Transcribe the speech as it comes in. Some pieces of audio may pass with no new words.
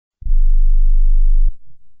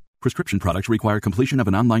Prescription products require completion of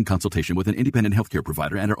an online consultation with an independent healthcare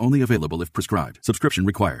provider and are only available if prescribed. Subscription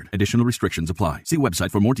required. Additional restrictions apply. See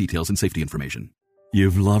website for more details and safety information.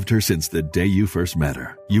 You've loved her since the day you first met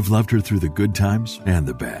her. You've loved her through the good times and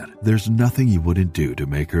the bad. There's nothing you wouldn't do to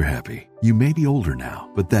make her happy. You may be older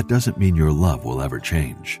now, but that doesn't mean your love will ever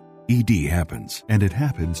change. ED happens, and it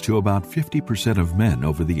happens to about 50% of men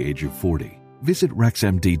over the age of 40. Visit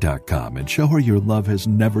RexMD.com and show her your love has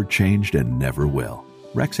never changed and never will.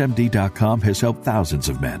 RexMD.com has helped thousands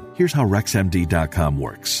of men. Here's how RexMD.com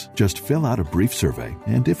works. Just fill out a brief survey,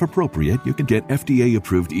 and if appropriate, you can get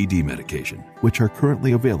FDA-approved ED medication, which are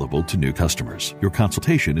currently available to new customers. Your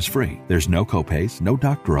consultation is free. There's no copays, no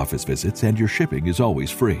doctor office visits, and your shipping is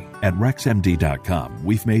always free. At RexMD.com,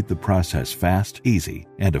 we've made the process fast, easy,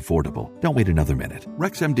 and affordable. Don't wait another minute.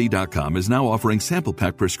 RexMD.com is now offering sample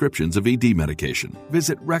pack prescriptions of ED medication.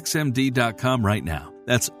 Visit RexMD.com right now.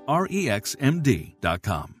 That's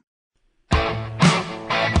REXMD.com.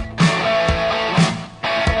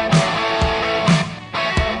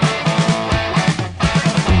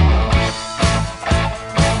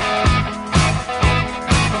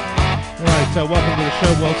 So welcome to the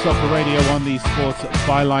show, World Soccer Radio on the Sports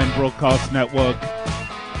Byline Broadcast Network.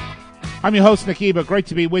 I'm your host, Nick Eber. Great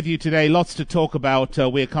to be with you today. Lots to talk about.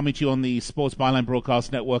 We're coming to you on the Sports Byline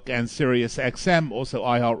Broadcast Network and Sirius XM, also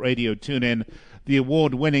iHeartRadio, TuneIn, the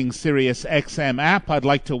award-winning Sirius XM app. I'd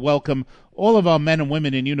like to welcome all of our men and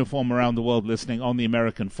women in uniform around the world listening on the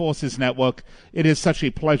American Forces Network. It is such a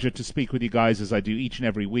pleasure to speak with you guys as I do each and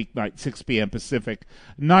every weeknight, 6 p.m. Pacific,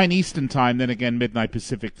 9 Eastern Time, then again midnight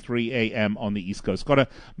Pacific, 3 a.m. on the East Coast. Got a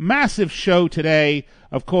massive show today.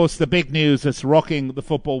 Of course, the big news that's rocking the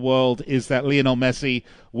football world is that Lionel Messi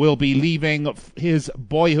will be leaving his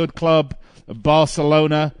boyhood club,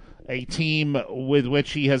 Barcelona, a team with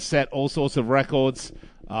which he has set all sorts of records.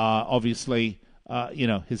 Obviously,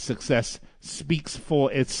 his success speaks for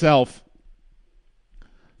itself.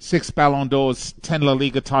 6 Ballon d'Ors, 10 La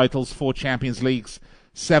Liga titles, 4 Champions Leagues,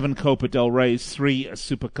 7 Copa del Reys, 3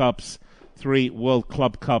 Super Cups, 3 World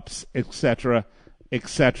Club Cups, etc.,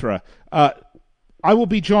 etc. I will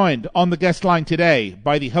be joined on the guest line today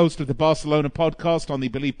by the host of the Barcelona podcast on the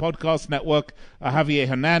Believe Podcast Network, Javier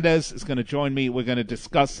Hernandez, is going to join me. We're going to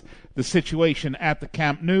discuss the situation at the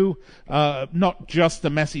Camp Nou, not just the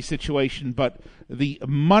Messi situation, but the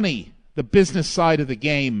money, the business side of the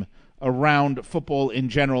game around football in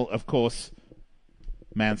general, of course,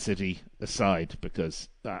 Man City aside, because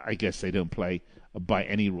I guess they don't play by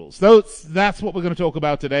any rules. That's what we're going to talk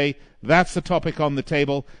about today. That's the topic on the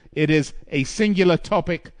table. It is a singular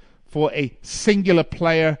topic for a singular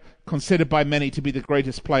player considered by many to be the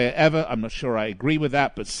greatest player ever. I'm not sure I agree with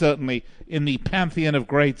that, but certainly in the pantheon of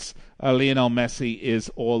greats, Lionel Messi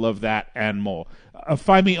is all of that and more.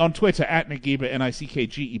 Find me on Twitter at Nick Geber,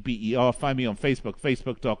 Nickgeber. Find me on Facebook,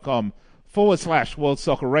 facebook.com/World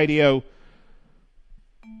Soccer Radio.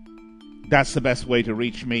 That's the best way to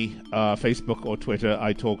reach me, Facebook or Twitter.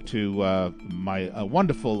 I talk to my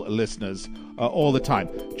wonderful listeners all the time.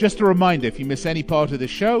 Just a reminder, if you miss any part of the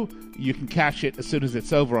show, you can catch it as soon as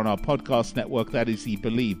it's over on our podcast network. That is the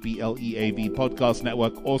Believe, BLEAV podcast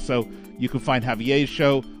network. Also, you can find Javier's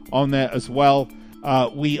show on there as well.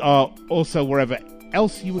 We are also wherever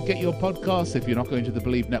else you would get your podcasts if you're not going to the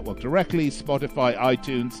Believe network directly, Spotify,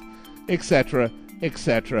 iTunes, etc.,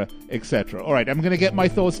 etc., etc. All right, I'm going to get my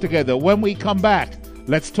thoughts together. When we come back,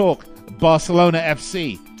 let's talk Barcelona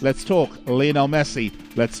FC. Let's talk Lionel Messi.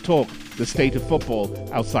 Let's talk the state of football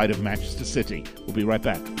outside of Manchester City. We'll be right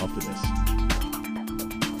back after this.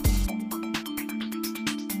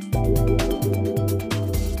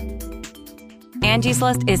 Angie's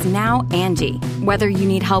List is now Angie. Whether you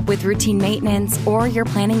need help with routine maintenance or you're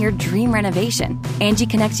planning your dream renovation, Angie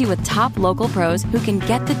connects you with top local pros who can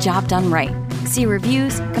get the job done right. See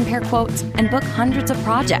reviews, compare quotes, and book hundreds of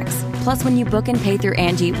projects. Plus, when you book and pay through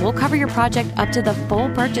Angie, we'll cover your project up to the full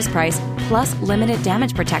purchase price, plus limited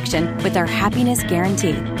damage protection with our Happiness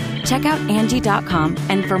Guarantee. Check out Angie.com,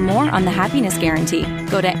 and for more on the Happiness Guarantee,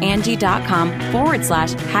 go to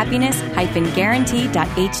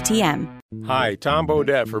Angie.com/happiness-guarantee.htm. Hi, Tom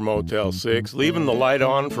Bodette for Motel 6, leaving the light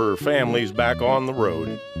on for families back on the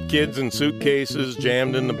road. Kids in suitcases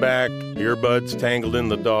jammed in the back, earbuds tangled in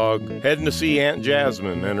the dog, heading to see Aunt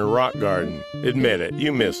Jasmine and her rock garden. Admit it,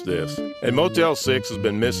 you missed this. And Motel 6 has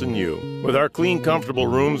been missing you. With our clean, comfortable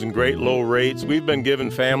rooms and great low rates, we've been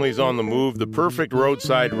giving families on the move the perfect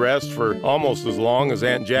roadside rest for almost as long as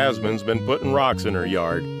Aunt Jasmine's been putting rocks in her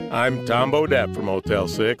yard. I'm Tom Bodette for Motel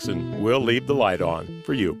 6, and we'll leave the light on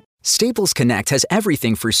for you. Staples Connect has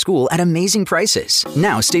everything for school at amazing prices.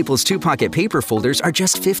 Now, Staples 2-pocket paper folders are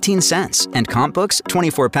just 15 cents. And comp books,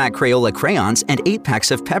 24-pack Crayola crayons, and 8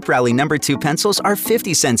 packs of Pep Rally No. 2 pencils are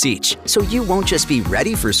 50 cents each. So you won't just be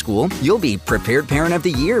ready for school, you'll be Prepared Parent of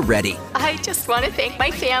the Year ready. I just want to thank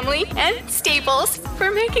my family and Staples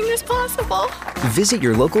for making this possible. Visit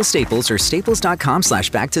your local Staples or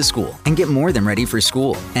staples.com/back-to-school and get more than ready for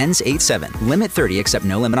school. Ends 8/7. Limit 30 except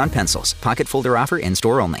no limit on pencils. Pocket folder offer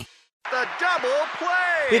in-store only. The double play!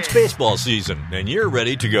 It's baseball season, and you're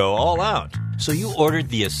ready to go all out. So you ordered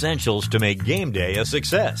the essentials to make game day a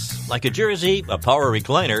success, like a jersey, a power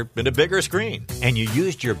recliner, and a bigger screen. And you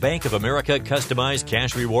used your Bank of America customized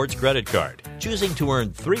Cash Rewards credit card, choosing to earn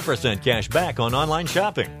 3% cash back on online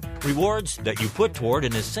shopping. Rewards that you put toward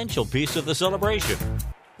an essential piece of the celebration,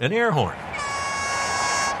 an air horn.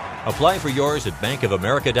 Apply for yours at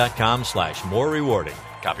bankofamerica.com/more rewarding.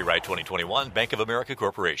 Copyright 2021, Bank of America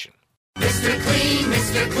Corporation. Mr. Clean,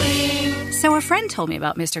 Mr. Clean. So a friend told me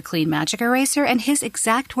about Mr. Clean Magic Eraser, and his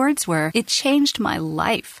exact words were, "It changed my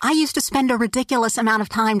life." I used to spend a ridiculous amount of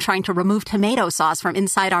time trying to remove tomato sauce from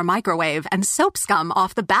inside our microwave and soap scum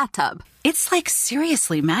off the bathtub. It's like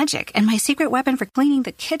seriously magic, and my secret weapon for cleaning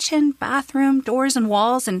the kitchen, bathroom, doors, and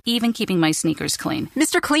walls, and even keeping my sneakers clean.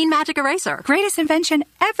 Mr. Clean Magic Eraser. Greatest invention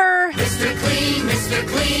ever. Mr. Clean, Mr.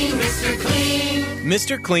 Clean, Mr. Clean.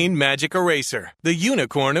 Mr. Clean Magic Eraser, the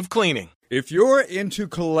unicorn of cleaning. If you're into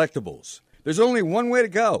collectibles, there's only one way to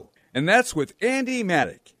go, and that's with Andy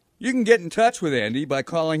Maddock. You can get in touch with Andy by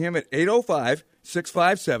calling him at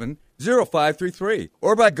 805-657-0533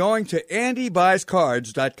 or by going to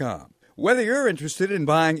andybuyscards.com. Whether you're interested in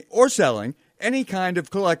buying or selling any kind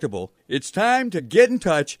of collectible, it's time to get in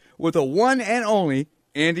touch with the one and only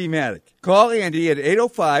Andy Maddock. Call Andy at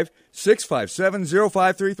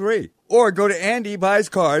 805-657-0533 or go to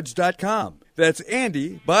andybuyscards.com. That's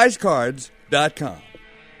andybuyscards.com.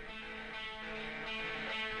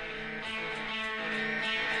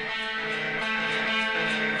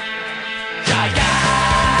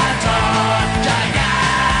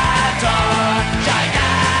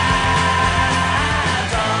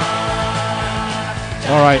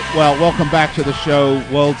 All right, well, welcome back to the show,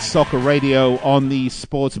 World Soccer Radio on the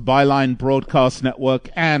Sports Byline Broadcast Network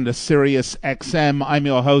and Sirius XM. I'm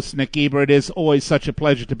your host, Nick Eber. It is always such a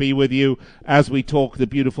pleasure to be with you as we talk the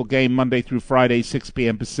beautiful game Monday through Friday, 6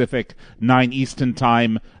 p.m. Pacific, 9 Eastern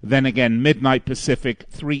Time. Then again, midnight Pacific,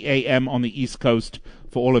 3 a.m. on the East Coast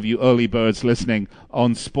for all of you early birds listening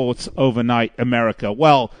on Sports Overnight America.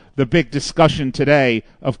 Well, the big discussion today,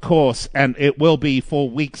 of course, and it will be for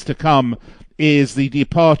weeks to come, is the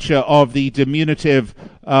departure of the diminutive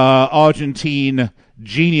Argentine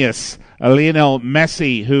genius, Lionel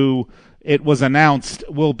Messi, who it was announced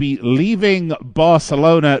will be leaving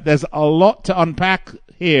Barcelona. There's a lot to unpack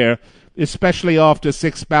here, especially after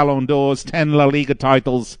 6 Ballon d'Ors, 10 La Liga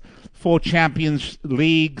titles, 4 Champions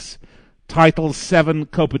Leagues titles, 7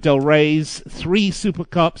 Copa del Reys, 3 Super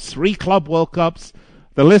Cups, 3 Club World Cups.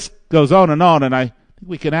 The list goes on, and I think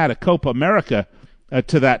we can add a Copa America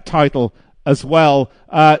to that title as well.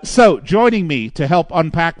 So joining me to help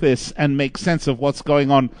unpack this and make sense of what's going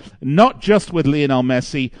on, not just with Lionel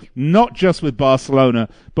Messi, not just with Barcelona,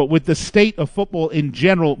 but with the state of football in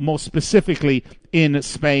general, more specifically in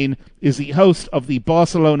Spain, is the host of the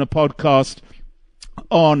Barcelona podcast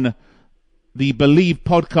on the Believe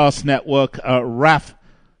Podcast Network, Raf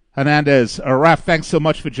Hernandez. Raf, thanks so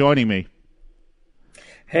much for joining me.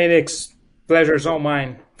 Hey, Nick. Pleasure's all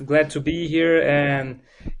mine. Glad to be here, and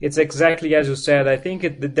it's exactly as you said. I think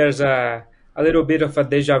there's a little bit of a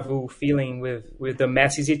deja vu feeling with the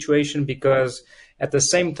Messi situation, because at the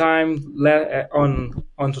same time on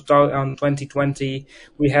 2020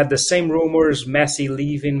 we had the same rumors: Messi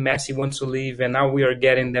leaving, Messi wants to leave, and now we are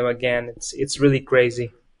getting them again. It's really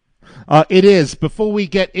crazy. It is. Before we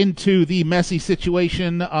get into the Messi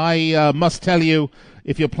situation, I must tell you,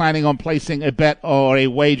 if you're planning on placing a bet or a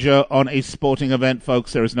wager on a sporting event,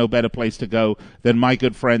 folks, there is no better place to go than my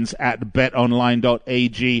good friends at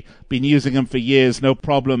betonline.ag. Been using them for years, no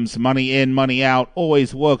problems. Money in, money out,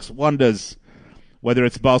 always works wonders. Whether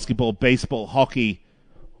it's basketball, baseball, hockey,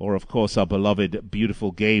 or, of course, our beloved,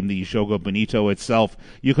 beautiful game, the Jogo Bonito itself.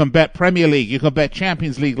 You can bet Premier League, you can bet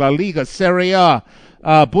Champions League, La Liga, Serie A,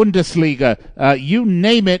 Bundesliga. You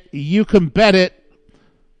name it, you can bet it.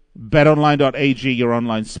 BetOnline.ag, your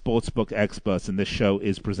online sportsbook experts, and this show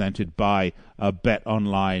is presented by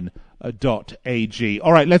BetOnline.ag.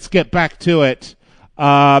 All right, let's get back to it.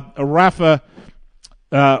 Rafa,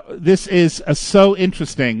 this is so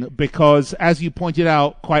interesting because, as you pointed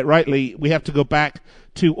out quite rightly, we have to go back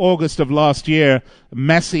to August of last year.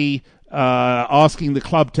 Messi asking the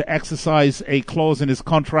club to exercise a clause in his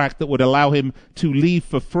contract that would allow him to leave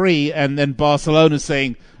for free, and then Barcelona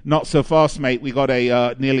saying, not so fast, mate, we got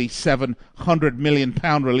a nearly £700 million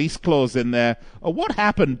release clause in there. What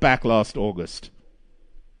happened back last August?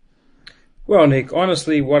 Well, Nick,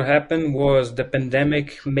 honestly, what happened was the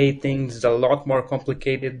pandemic made things a lot more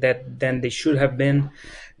complicated than they should have been.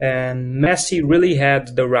 And Messi really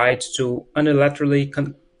had the right to unilaterally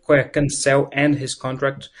cancel and his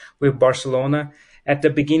contract with Barcelona at the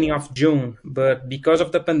beginning of June. But because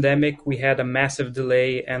of the pandemic, we had a massive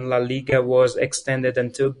delay and La Liga was extended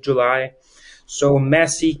until July. So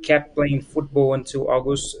Messi kept playing football until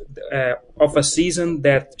August of a season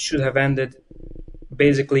that should have ended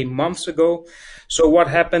basically months ago. So what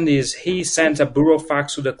happened is he sent a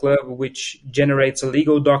burofax to the club, which generates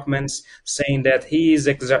legal documents saying that he is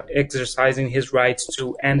exercising his rights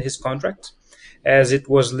to end his contract, as it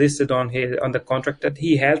was listed on the contract that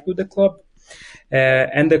he had with the club.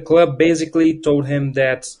 And the club basically told him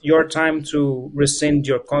that your time to rescind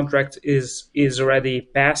your contract is already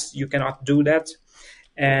past. You cannot do that.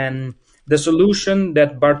 And the solution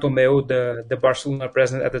that Bartomeu, the Barcelona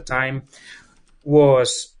president at the time,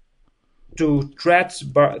 was to threat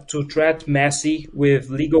Messi with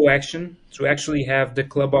legal action, to actually have the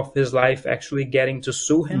club of his life actually getting to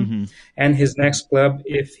sue him and his next club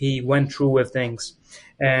if he went through with things.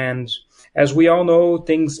 And as we all know,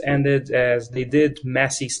 things ended as they did.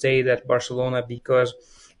 Messi stayed at Barcelona because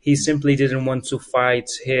he simply didn't want to fight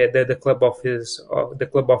the club of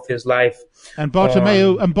his life. And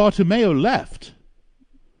Bartomeu left.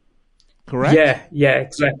 Correct? Yeah,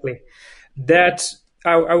 exactly. That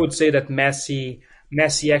I would say that Messi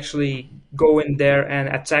actually going there and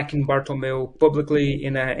attacking Bartomeu publicly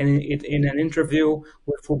in an interview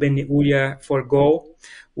with Rubén Uria for Goal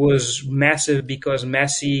was massive, because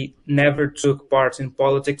Messi never took part in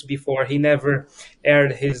politics before. He never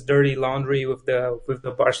aired his dirty laundry with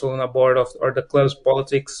the Barcelona board or the club's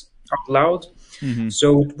politics out loud.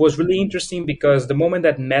 So it was really interesting, because the moment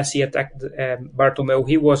that Messi attacked Bartomeu,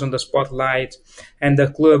 he was on the spotlight, and the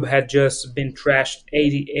club had just been trashed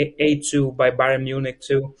 8-2 by Bayern Munich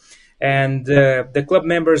too. And the club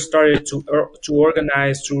members started to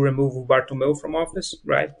organize to remove Bartomeu from office,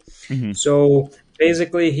 right? So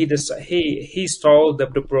basically, he stalled the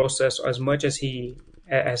process as much as he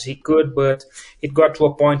could, but it got to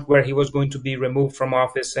a point where he was going to be removed from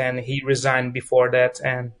office, and he resigned before that.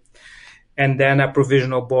 And then a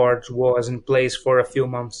provisional board was in place for a few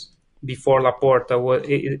months before Laporta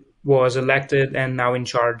was elected and now in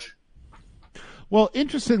charge. Well,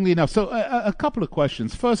 interestingly enough, so a couple of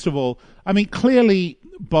questions. First of all, I mean, clearly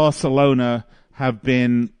Barcelona have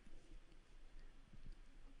been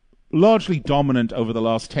largely dominant over the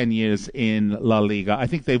last 10 years in La Liga. I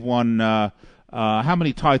think they've won how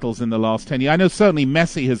many titles in the last 10 years? I know certainly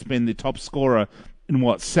Messi has been the top scorer in,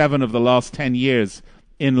 7 of the last 10 years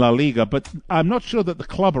in La Liga, but I'm not sure that the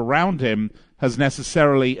club around him has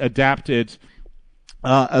necessarily adapted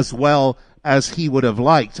as well as he would have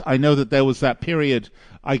liked. I know that there was that period,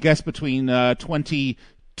 I guess, between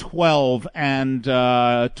 2012 and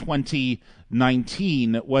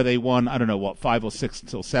 2019 where they won, 5 or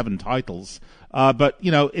 6 or 7 titles. But,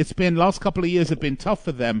 it's been, last couple of years have been tough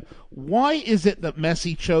for them. Why is it that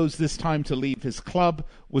Messi chose this time to leave his club?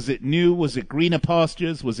 Was it new? Was it greener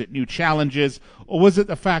pastures? Was it new challenges? Or was it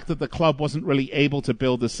the fact that the club wasn't really able to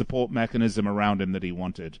build the support mechanism around him that he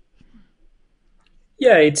wanted?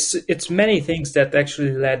 Yeah, it's many things that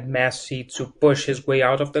actually led Messi to push his way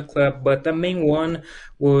out of the club, but the main one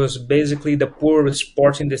was basically the poor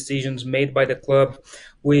sporting decisions made by the club.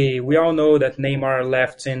 We all know that Neymar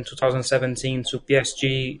left in 2017 to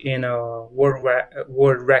PSG in a world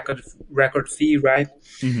record fee, right?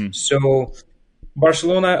 So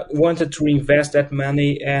Barcelona wanted to reinvest that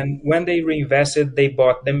money, and when they reinvested, they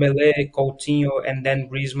bought Dembélé, Coutinho, and then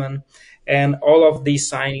Griezmann, and all of these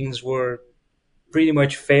signings were pretty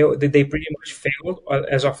much failed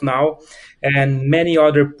as of now, and many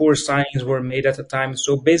other poor signings were made at the time.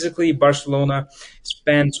 So basically, Barcelona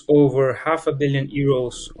spent over €500 million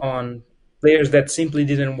on players that simply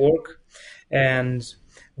didn't work. And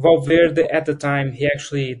Valverde at the time, he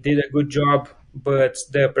actually did a good job, but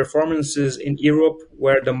the performances in Europe,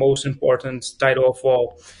 where the most important title of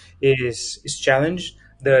all is challenged,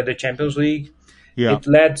 the Champions League, it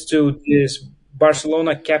led to this.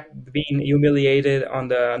 Barcelona kept being humiliated on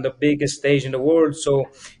the biggest stage in the world. So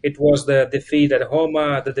it was the defeat at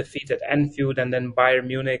Roma, the defeat at Anfield, and then Bayern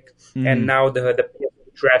Munich, and now the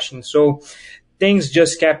trashing. So things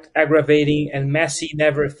just kept aggravating, and Messi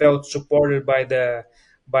never felt supported by the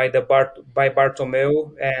by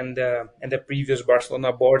Bartomeu and the previous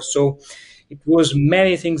Barcelona board. So it was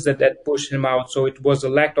many things that pushed him out. So it was a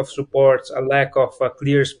lack of support, a lack of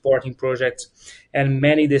clear sporting projects, and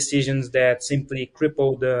many decisions that simply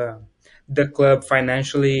crippled the club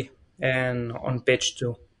financially and on pitch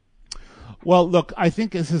too. Well, look, I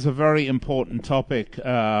think this is a very important topic,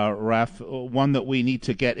 Raf, one that we need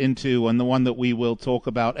to get into and the one that we will talk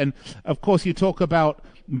about. And, of course, you talk about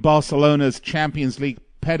Barcelona's Champions League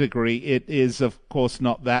pedigree. It is, of course,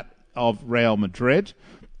 not that of Real Madrid,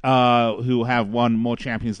 who have won more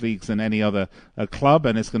Champions Leagues than any other club,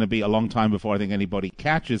 and it's going to be a long time before I think anybody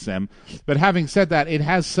catches them. But having said that, it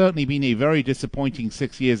has certainly been a very disappointing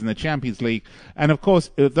 6 years in the Champions League. And, of course,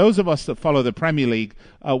 those of us that follow the Premier League,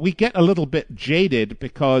 we get a little bit jaded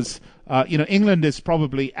because, England is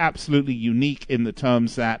probably absolutely unique in the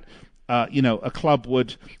terms that a club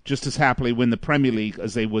would just as happily win the Premier League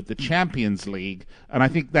as they would the Champions League. And I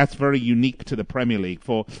think that's very unique to the Premier League.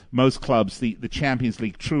 For most clubs, the Champions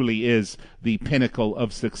League truly is the pinnacle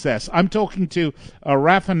of success. I'm talking to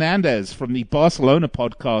Raf Hernandez from the Barcelona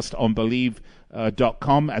podcast on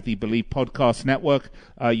Believe.com at the Believe Podcast Network.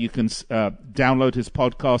 You can download his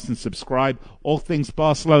podcast and subscribe. All things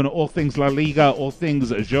Barcelona, all things La Liga, all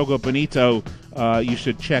things Jogo Bonito. You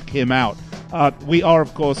should check him out. We are,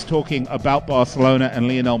 of course, talking about Barcelona and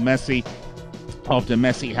Lionel Messi after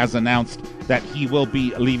Messi has announced that he will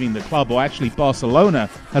be leaving the club, or actually Barcelona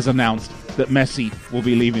has announced that Messi will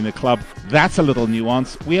be leaving the club. That's a little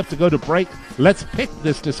nuance. We have to go to break. Let's pick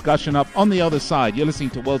this discussion up on the other side. You're listening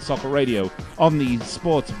to World Soccer Radio on the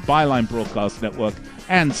Sports Byline Broadcast Network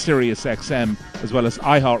and SiriusXM, as well as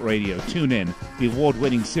iHeartRadio. Tune in, the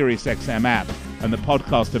award-winning SiriusXM app, and the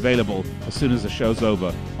podcast available as soon as the show's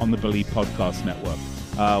over on the Believe Podcast Network.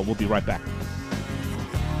 We'll be right back.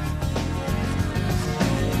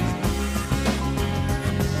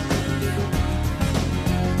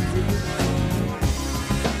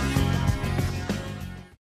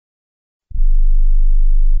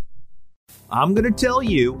 I'm going to tell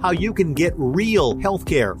you how you can get real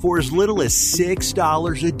healthcare for as little as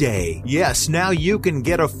 $6 a day. Yes, now you can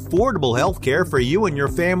get affordable healthcare for you and your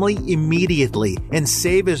family immediately and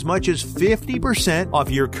save as much as 50%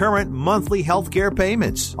 off your current monthly healthcare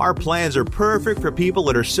payments. Our plans are perfect for people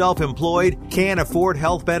that are self-employed, can't afford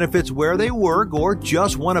health benefits where they work, or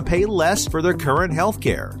just want to pay less for their current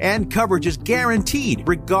healthcare. And coverage is guaranteed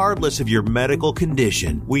regardless of your medical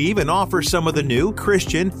condition. We even offer some of the new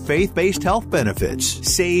Christian faith-based health benefits.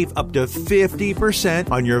 Save up to 50%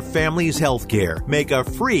 on your family's health care. Make a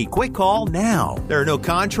free quick call now. There are no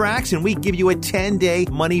contracts, and we give you a 10-day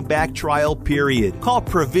money-back trial period. Call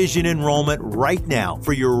Provision Enrollment right now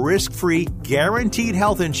for your risk-free, guaranteed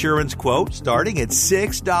health insurance quote starting at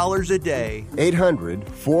 $6 a day.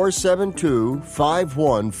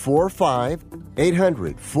 800-472-5145.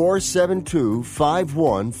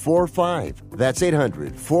 800-472-5145. That's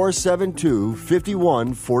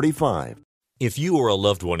 800-472-5145. If you or a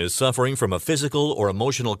loved one is suffering from a physical or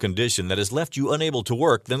emotional condition that has left you unable to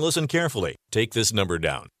work, then listen carefully. Take this number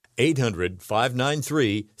down,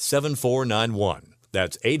 800-593-7491.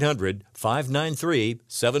 That's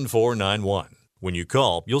 800-593-7491. When you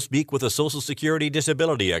call, you'll speak with a Social Security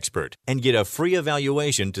disability expert and get a free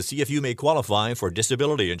evaluation to see if you may qualify for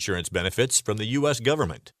disability insurance benefits from the U.S.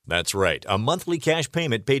 government. That's right, a monthly cash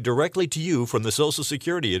payment paid directly to you from the Social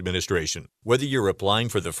Security Administration. Whether you're applying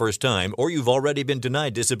for the first time or you've already been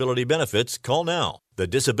denied disability benefits, call now. The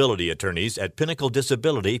disability attorneys at Pinnacle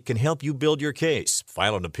Disability can help you build your case,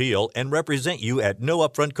 file an appeal, and represent you at no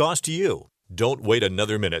upfront cost to you. Don't wait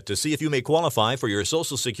another minute to see if you may qualify for your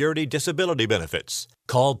Social Security disability benefits.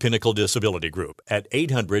 Call Pinnacle Disability Group at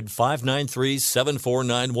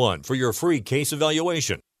 800-593-7491 for your free case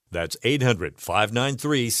evaluation. That's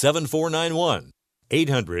 800-593-7491.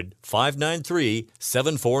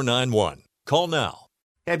 800-593-7491. Call now.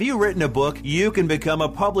 Have you written a book? You can become a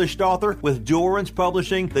published author with Dorrance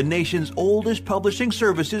Publishing, the nation's oldest publishing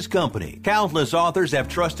services company. Countless authors have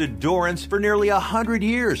trusted Dorrance for nearly 100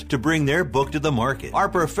 years to bring their book to the market. Our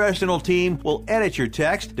professional team will edit your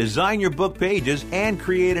text, design your book pages, and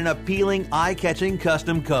create an appealing, eye-catching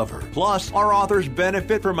custom cover. Plus, our authors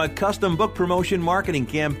benefit from a custom book promotion marketing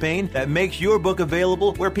campaign that makes your book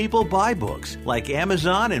available where people buy books, like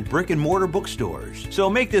Amazon and brick-and-mortar bookstores. So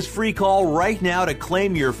make this free call right now to claim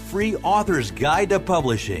claim your free author's guide to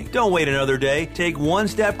publishing. Don't wait another day. Take one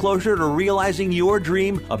step closer to realizing your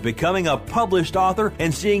dream of becoming a published author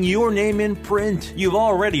and seeing your name in print. You've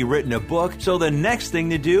already written a book, so the next thing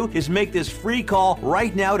to do is make this free call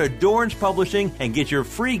right now to Dorrance Publishing and get your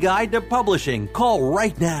free guide to publishing. Call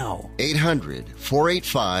right now.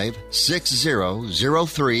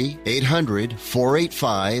 800-485-6003.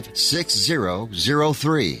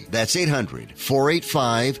 800-485-6003. That's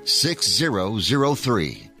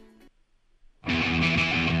 800-485-6003.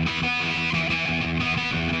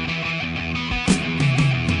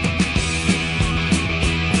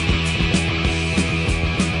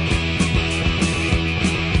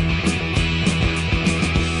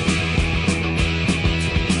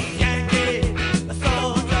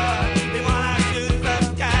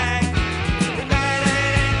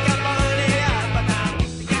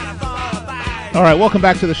 All right, welcome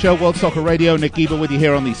back to the show, World Soccer Radio. Nick Geber with you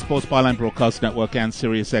here on the Sports Byline Broadcast Network and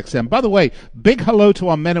Sirius XM. By the way, big hello to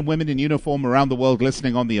our men and women in uniform around the world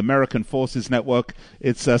listening on the American Forces Network.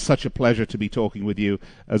 It's such a pleasure to be talking with you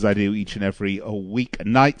as I do each and every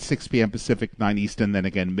weeknight, 6 p.m. Pacific, 9 Eastern, then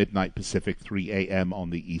again midnight Pacific, 3 a.m. on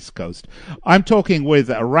the East Coast. I'm talking with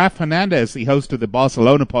Raf Hernandez, the host of the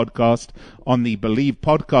Barcelona podcast on the Believe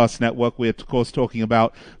Podcast Network. We're, of course, talking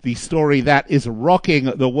about the story that is rocking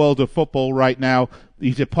the world of football right now,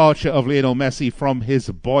 the departure of Lionel Messi from his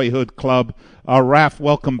boyhood club. Raf,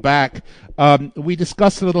 welcome back. We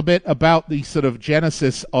discussed a little bit about the sort of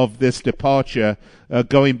genesis of this departure,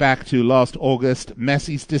 going back to last August,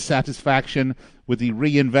 Messi's dissatisfaction with the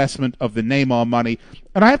reinvestment of the Neymar money.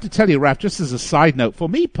 And I have to tell you, Raf, just as a side note, for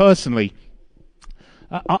me personally,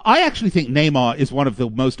 I actually think Neymar is one of the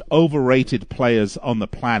most overrated players on the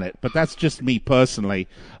planet, but that's just me personally.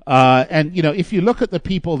 And, you know, if you look at the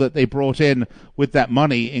people that they brought in with that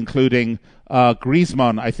money, including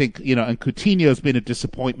Griezmann, I think, you know, and Coutinho's been a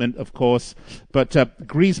disappointment, of course, but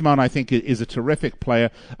Griezmann, I think, is a terrific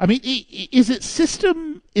player. I mean, is it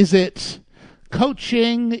system? Is it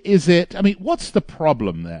coaching? Is it, I mean, what's the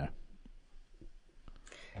problem there?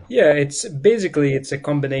 Yeah, it's a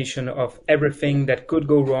combination of everything that could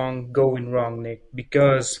go wrong going wrong, Nick.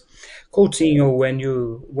 Because Coutinho,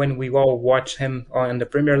 when we all watched him in the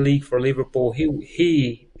Premier League for Liverpool,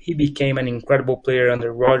 he became an incredible player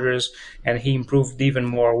under Rodgers, and he improved even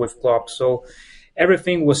more with Klopp. So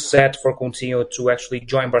everything was set for Coutinho to actually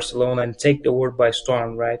join Barcelona and take the world by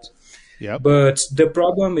storm, right? Yep. But the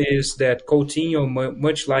problem is that Coutinho,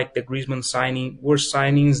 much like the Griezmann signing, were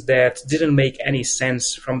signings that didn't make any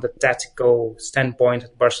sense from the tactical standpoint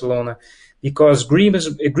at Barcelona, because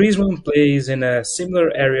Griezmann plays in a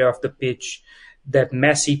similar area of the pitch that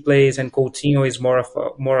Messi plays, and Coutinho is more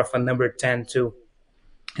of a number 10 too.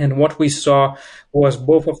 And what we saw was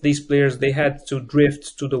both of these players, they had to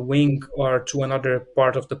drift to the wing or to another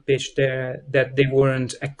part of the pitch there that they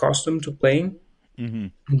weren't accustomed to playing. Mm-hmm.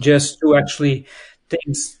 Just to actually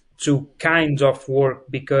things to kind of work,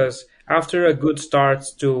 because after a good start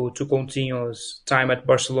to Coutinho's time at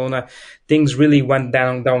Barcelona, things really went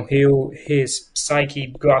downhill. His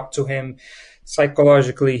psyche got to him.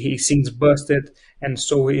 Psychologically, he seems busted, and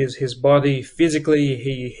so is his body. Physically,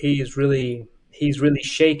 he's really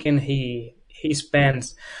shaken. He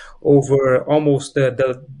spends over almost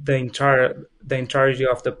the entirety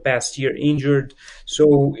of the past year injured.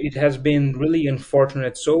 So it has been really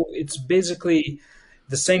unfortunate. So it's basically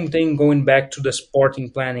the same thing going back to the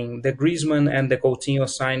sporting planning. The Griezmann and the Coutinho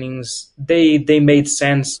signings, they made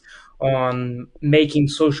sense on making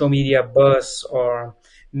social media buzz or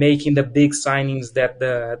making the big signings that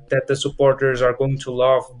the supporters are going to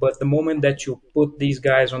love. But the moment that you put these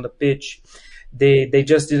guys on the pitch, they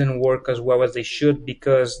just didn't work as well as they should,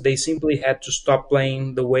 because they simply had to stop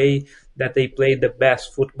playing the way that they played the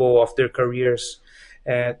best football of their careers,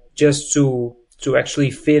 just to actually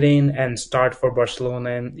fit in and start for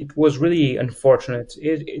Barcelona. And it was really unfortunate.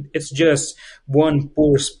 It's just one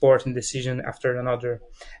poor sporting decision after another.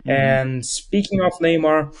 Mm-hmm. And speaking of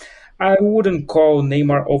Neymar, I wouldn't call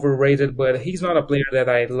Neymar overrated, but he's not a player that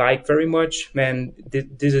I like very much, and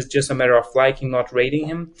this is just a matter of liking, not rating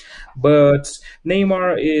him. But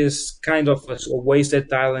Neymar is kind of a wasted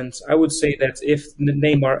talent. I would say that if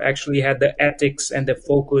Neymar actually had the ethics and the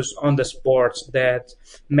focus on the sports that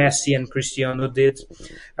Messi and Cristiano did,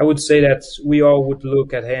 I would say that we all would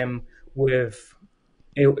look at him with...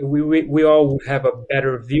 We all would have a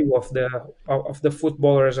better view of the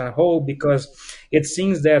footballers as a whole, because it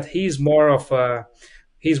seems that he's more of a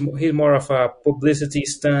publicity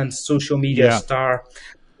stunt, social media star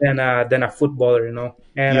than a footballer, you know.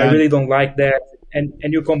 And I really don't like that. and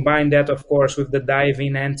you combine that, of course, with the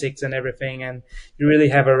diving antics and everything, and you really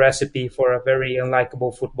have a recipe for a very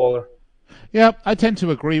unlikable footballer. Yeah, I tend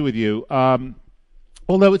to agree with you.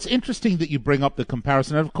 Although it's interesting that you bring up the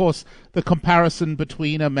comparison, and of course, the comparison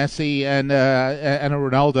between a Messi and a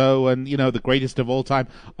Ronaldo, and the greatest of all time.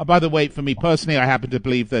 By the way, for me personally, I happen to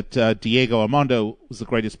believe that Diego Armando was the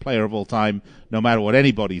greatest player of all time, no matter what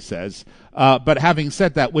anybody says. But having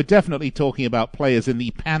said that, we're definitely talking about players in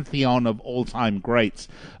the pantheon of all-time greats.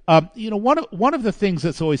 One of the things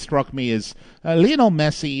that's always struck me is Lionel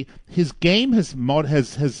Messi. His game has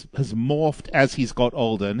morphed as he's got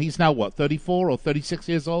older, and he's now 34 or 36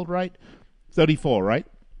 years old, right? 34, right?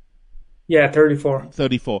 Yeah, 34.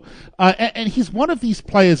 34. And he's one of these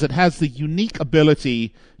players that has the unique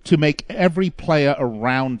ability to make every player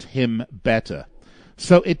around him better.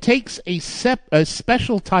 So it takes a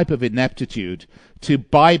special type of ineptitude to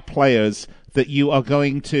buy players that you are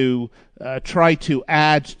going to try to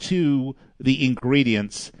add to the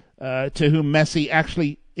ingredients to whom Messi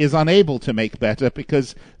actually is unable to make better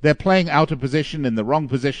because they're playing out of position, in the wrong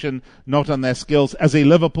position, not on their skills. As a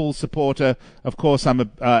Liverpool supporter, of course,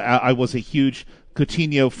 I was a huge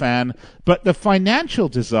Coutinho fan, but the financial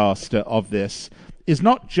disaster of this is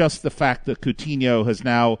not just the fact that Coutinho has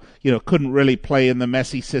now, couldn't really play in the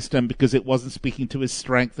Messi system because it wasn't speaking to his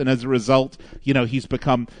strength, and as a result, he's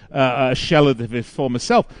become a shell of his former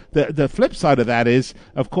self. The flip side of that is,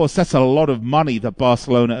 of course, that's a lot of money that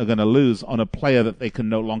Barcelona are going to lose on a player that they can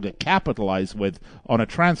no longer capitalize with on a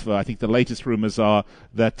transfer. I think the latest rumors are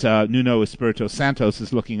that Nuno Espirito Santos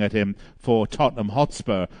is looking at him for Tottenham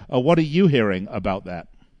Hotspur. What are you hearing about that?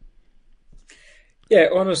 Yeah,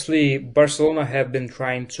 honestly, Barcelona have been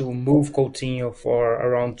trying to move Coutinho for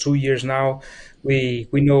around 2 years now. We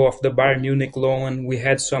know of the Bayern Munich loan. We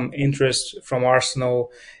had some interest from Arsenal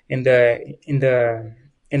in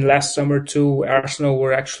last summer too. Arsenal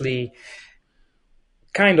were actually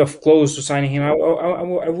kind of close to signing him.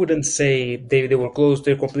 I wouldn't say they were close.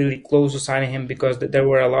 They're completely close to signing him because there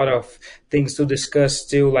were a lot of things to discuss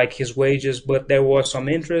still, like his wages, but there was some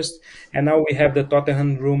interest. And now we have the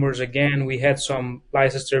Tottenham rumors again. We had some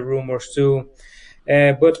Leicester rumors too.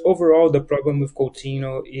 But overall, the problem with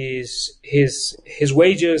Coutinho is his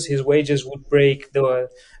wages. His wages would break the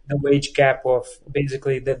wage cap of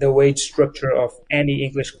basically the wage structure of any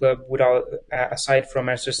English club aside from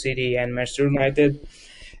Manchester City and Manchester United.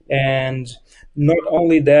 And not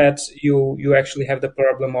only that, you actually have the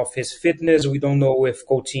problem of his fitness. We don't know if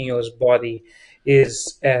Coutinho's body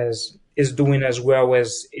is doing as well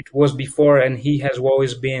as it was before, and he has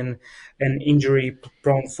always been an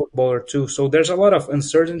injury-prone footballer too. So there's a lot of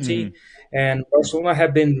uncertainty, and Barcelona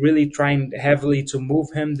have been really trying heavily to move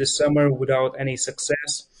him this summer without any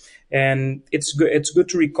success. And it's good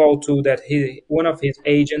to recall too that one of his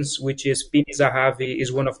agents, which is Pini Zahavi,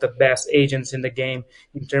 is one of the best agents in the game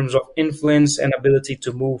in terms of influence and ability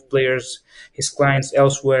to move players, his clients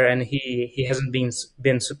elsewhere, and he hasn't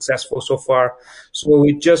been successful so far. So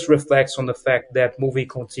it just reflects on the fact that moving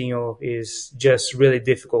Coutinho is just really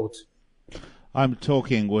difficult. I'm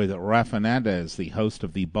talking with Rafa Hernandez, the host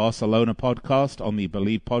of the Barcelona podcast on the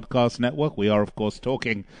Believe Podcast Network. We are, of course,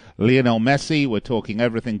 talking Lionel Messi. We're talking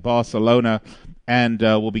everything Barcelona, and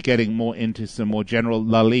we'll be getting more into some more general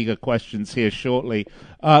La Liga questions here shortly.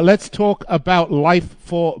 Let's talk about life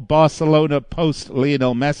for Barcelona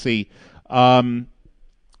post-Lionel Messi.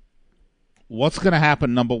 What's going to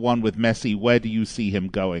happen, number one, with Messi? Where do you see him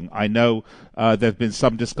going? I know there's been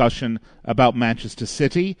some discussion about Manchester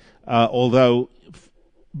City, although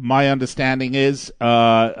my understanding is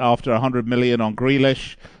after 100 million on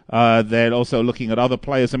Grealish, they're also looking at other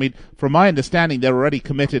players. I mean, from my understanding, they're already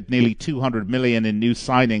committed nearly 200 million in new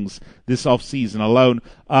signings this off-season alone.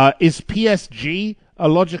 Is PSG a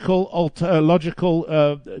logical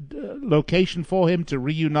location for him to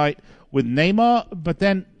reunite with Neymar? But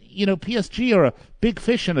then, PSG are a big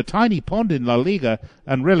fish in a tiny pond in La Liga,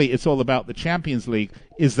 and really it's all about the Champions League.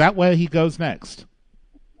 Is that where he goes next?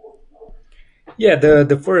 Yeah,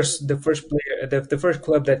 the first player, the first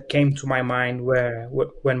club that came to my mind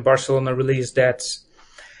when Barcelona released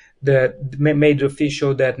made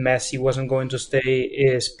official that Messi wasn't going to stay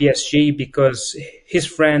is PSG, because his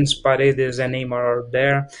friends Paredes and Neymar are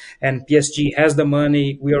there, and PSG has the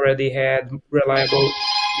money. We already had reliable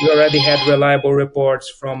reports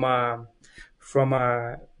from a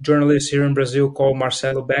journalist here in Brazil called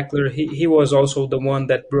Marcelo Beckler. He was also the one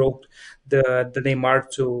that broke the Neymar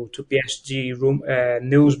to PSG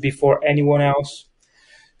news before anyone else.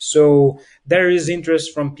 So there is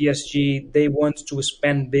interest from PSG. They want to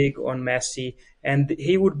spend big on Messi, and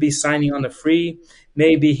he would be signing on a free.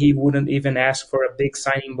 Maybe he wouldn't even ask for a big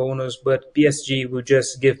signing bonus, but PSG will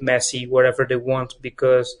just give Messi whatever they want,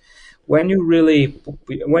 because when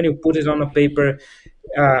you put it on a paper,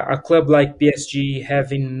 a club like PSG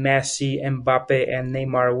having Messi, Mbappe, and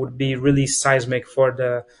Neymar would be really seismic for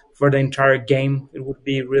the entire game. It would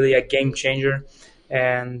be really a game changer,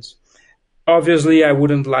 and obviously I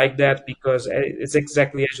wouldn't like that, because it's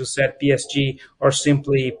exactly as you said. PSG are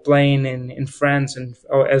simply playing in France, and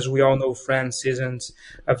as we all know, France isn't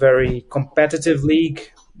a very competitive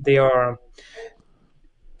league.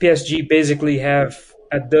 PSG basically have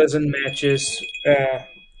a dozen matches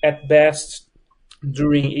at best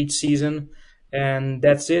during each season, and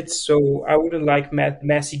that's it. So I wouldn't like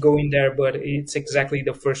Messi going there, but it's exactly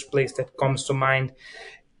the first place that comes to mind.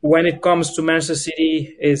 When it comes to Manchester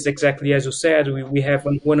City, it's exactly as you said. We have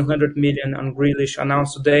 100 million on Grealish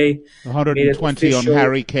announced today. 120 on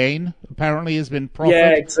Harry Kane apparently has been proffered. Yeah,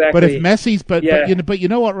 exactly. But if Messi's, but you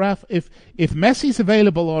know what, Raf? If Messi's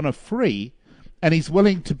available on a free, and he's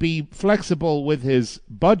willing to be flexible with his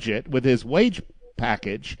budget, with his wage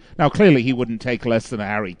package. Now, clearly, he wouldn't take less than a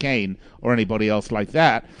Harry Kane or anybody else like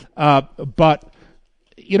that. But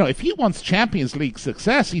if he wants Champions League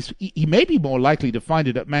success, he may be more likely to find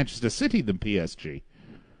it at Manchester City than PSG.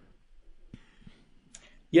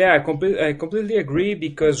 Yeah, I completely agree,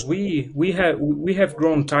 because we have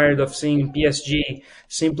grown tired of seeing PSG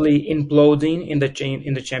simply imploding in the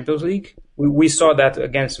Champions League. We saw that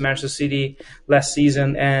against Manchester City last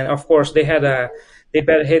season, and of course they had a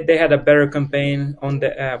better campaign on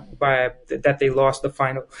that they lost the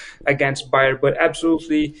final against Bayern. But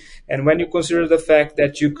absolutely, and when you consider the fact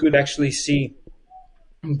that you could actually see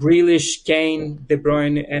Grealish, Kane, De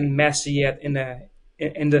Bruyne, and Messi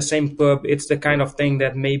in the same club, it's the kind of thing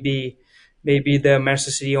that maybe the Manchester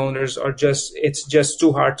City owners it's just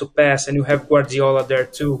too hard to pass. And you have Guardiola there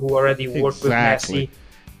too, who already worked with Messi.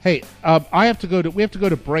 Hey, we have to go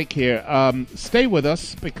to break here. Stay with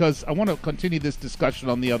us, because I want to continue this discussion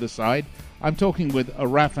on the other side. I'm talking with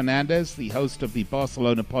Raf Hernandez, the host of the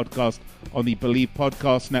Barcelona podcast on the Believe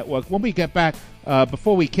Podcast Network. When we get back,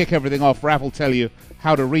 before we kick everything off, Raf will tell you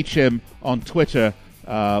how to reach him on Twitter.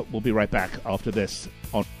 We'll be right back after this.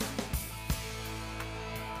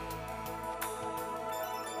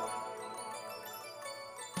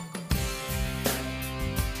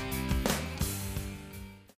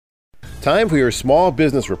 Time for your Small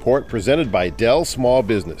Business Report, presented by Dell Small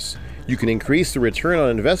Business. You can increase the return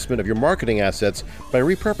on investment of your marketing assets by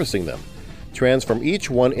repurposing them. Transform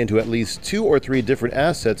each one into at least 2 or 3 different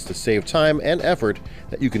assets to save time and effort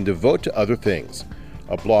that you can devote to other things.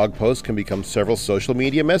 A blog post can become several social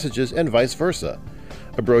media messages and vice versa.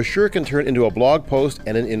 A brochure can turn into a blog post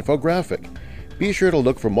and an infographic. Be sure to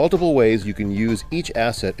look for multiple ways you can use each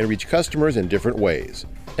asset and reach customers in different ways.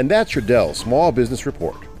 And that's your Dell Small Business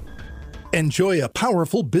Report. Enjoy a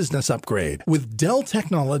powerful business upgrade with Dell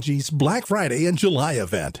Technologies Black Friday and July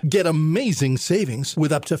event. Get amazing savings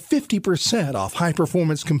with up to 50% off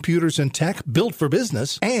high-performance computers and tech built for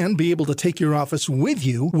business, and be able to take your office with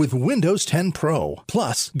you with Windows 10 Pro.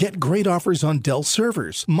 Plus, get great offers on Dell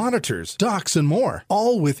servers, monitors, docks, and more,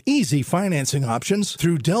 all with easy financing options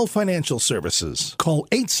through Dell Financial Services. Call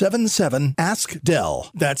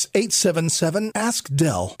 877-ASK-DELL. That's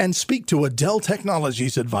 877-ASK-DELL, and speak to a Dell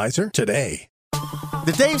Technologies advisor today.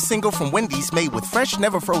 The Dave single from Wendy's, made with fresh,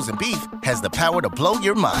 never frozen beef, has the power to blow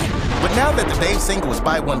your mind. But now that the Dave single is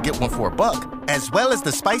buy one, get one for $1, as well as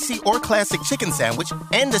the spicy or classic chicken sandwich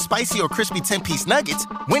and the spicy or crispy 10-piece nuggets,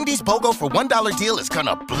 Wendy's BOGO for $1 deal is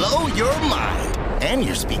gonna blow your mind and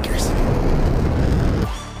your speakers.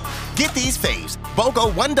 Get these faves,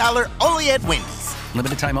 BOGO $1 only at Wendy's.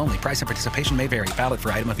 Limited time only. Price and participation may vary. Valid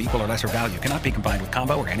for item of equal or lesser value. Cannot be combined with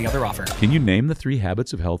combo or any other offer. Can you name the 3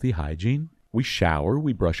 habits of healthy hygiene? We shower,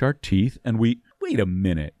 we brush our teeth, and we... Wait a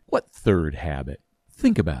minute. What third habit?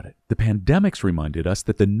 Think about it. The pandemics reminded us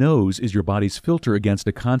that the nose is your body's filter against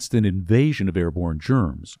a constant invasion of airborne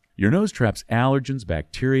germs. Your nose traps allergens,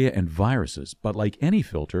 bacteria, and viruses, but like any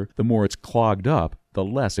filter, the more it's clogged up, the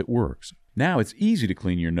less it works. Now it's easy to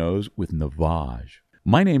clean your nose with Navage.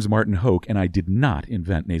 My name's Martin Hoke, and I did not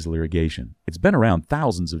invent nasal irrigation. It's been around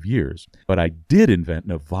thousands of years, but I did invent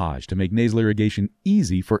Navage to make nasal irrigation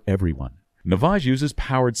easy for everyone. Navage uses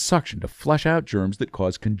powered suction to flush out germs that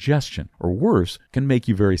cause congestion, or worse, can make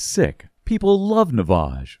you very sick. People love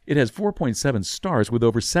Navage. It has 4.7 stars with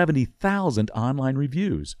over 70,000 online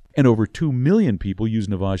reviews. And over 2 million people use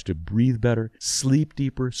Navage to breathe better, sleep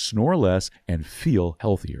deeper, snore less, and feel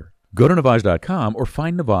healthier. Go to Navage.com or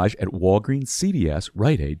find Navage at Walgreens, CVS,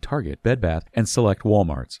 Rite Aid, Target, Bed Bath, and select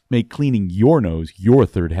Walmarts. Make cleaning your nose your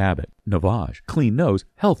third habit. Navage. Clean nose,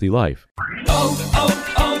 healthy life.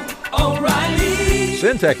 O'Reilly.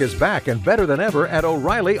 Syntec is back and better than ever at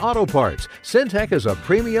O'Reilly Auto Parts. Syntec is a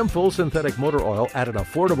premium full synthetic motor oil at an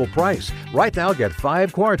affordable price. Right now, get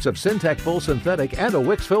 5 quarts of Syntec full synthetic and a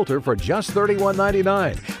Wix filter for just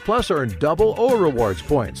 $31.99. Plus, earn double O Rewards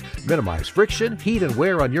points. Minimize friction, heat, and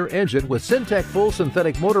wear on your engine with Syntec full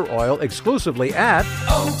synthetic motor oil exclusively at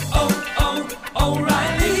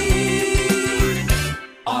O'Reilly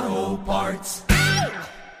Auto Parts.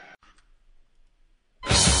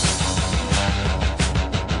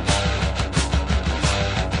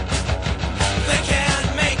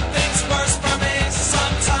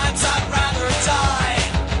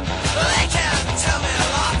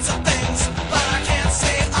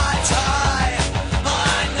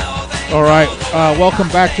 All right, welcome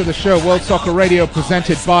back to the show, World Soccer Radio,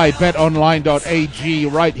 presented by BetOnline.ag,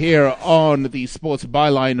 right here on the Sports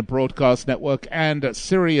Byline Broadcast Network and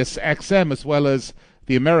Sirius XM, as well as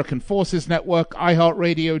the American Forces Network,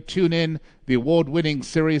 iHeartRadio, TuneIn, the award-winning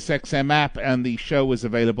Sirius XM app, and the show is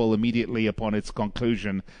available immediately upon its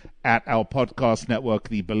conclusion at our podcast network,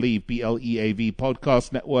 the Believe, BLEAV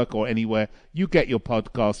Podcast Network, or anywhere you get your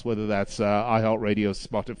podcasts, whether that's iHeartRadio,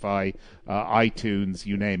 Spotify, iTunes,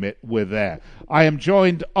 you name it, we're there. I am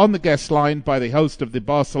joined on the guest line by the host of the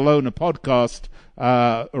Barcelona podcast,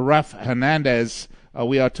 Raf Hernandez.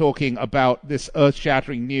 We are talking about this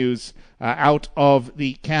earth-shattering news out of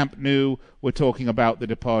the Camp Nou. We're talking about the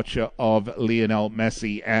departure of Lionel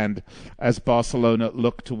Messi, and as Barcelona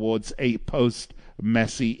look towards a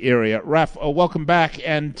post-Messi era. Raf, welcome back,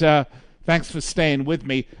 and thanks for staying with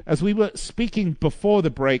me. As we were speaking before the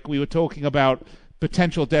break, we were talking about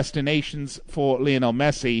potential destinations for Lionel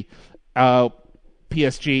Messi,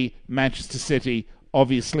 PSG, Manchester City,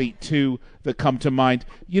 obviously two that come to mind.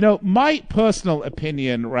 You know, my personal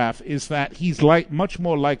opinion, Raf, is that he's much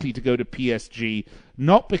more likely to go to PSG,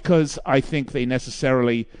 not because I think they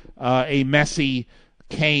necessarily a Messi,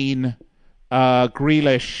 Kane,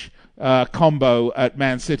 Grealish combo at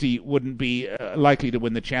Man City wouldn't be likely to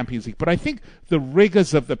win the Champions League. But I think the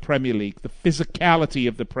rigors of the Premier League, the physicality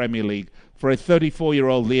of the Premier League for a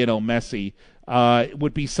 34-year-old Lionel Messi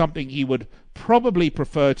would be something he would probably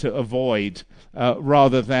prefer to avoid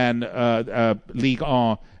rather than Ligue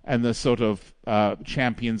 1 and the sort of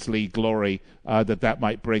Champions League glory that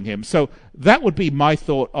might bring him. So that would be my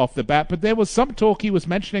thought off the bat. But there was some talk he was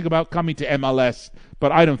mentioning about coming to MLS,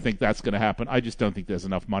 but I don't think that's going to happen. I just don't think there's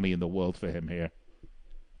enough money in the world for him here.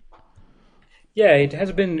 Yeah, it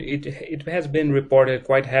has been reported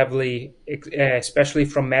quite heavily, especially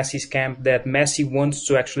from Messi's camp, that Messi wants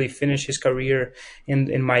to actually finish his career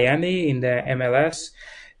in Miami, in the MLS.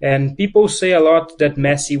 And people say a lot that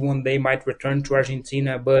Messi one day might return to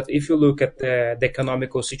Argentina, but if you look at the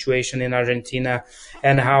economical situation in Argentina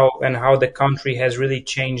and how the country has really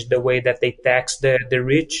changed the way that they tax the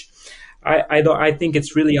rich, I think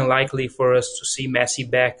it's really unlikely for us to see Messi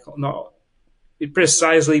back. No,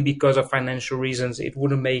 precisely because of financial reasons. It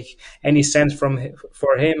wouldn't make any sense for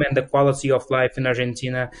him, and the quality of life in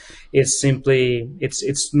Argentina is simply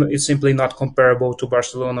not comparable to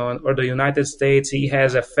Barcelona or the United States. He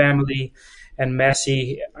has a family, and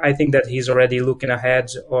Messi, I think that he's already looking ahead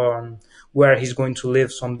on where he's going to live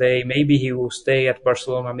someday. Maybe he will stay at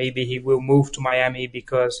Barcelona, maybe he will move to Miami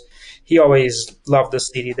because he always loved the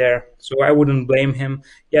city there. So I wouldn't blame him.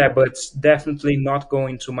 Yeah, but definitely not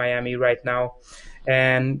going to Miami right now.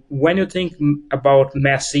 And when you think about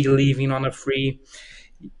Messi leaving on a free,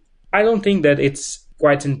 I don't think that it's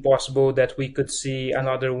quite impossible that we could see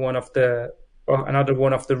another one of the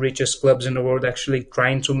richest clubs in the world actually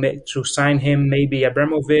trying to sign him. Maybe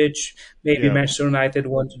Abramovich, maybe Manchester United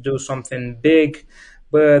want to do something big,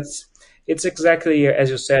 but it's exactly as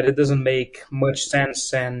you said. It doesn't make much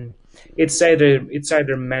sense, and it's either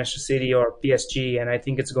Manchester City or PSG, and I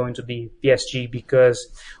think it's going to be PSG because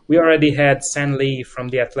we already had San Lee from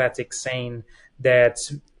the Athletic saying that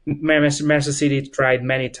Manchester City tried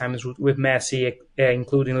many times with Messi,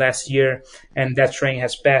 including last year, and that train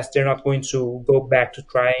has passed. They're not going to go back to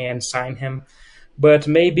try and sign him. But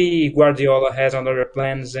maybe Guardiola has other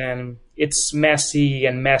plans, and it's Messi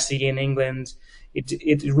in England.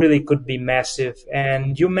 It really could be massive.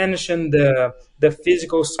 And you mentioned the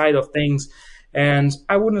physical side of things, and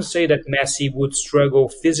I wouldn't say that Messi would struggle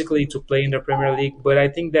physically to play in the Premier League, but I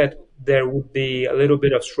think that there would be a little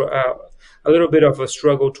bit of a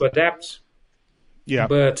struggle to adapt. Yeah.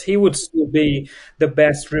 But he would still be the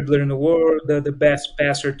best dribbler in the world, the best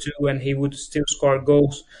passer too, and he would still score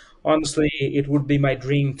goals honestly, it would be my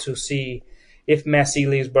dream to see, if Messi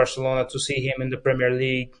leaves Barcelona, to see him in the Premier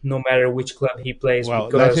League, no matter which club he plays. Well,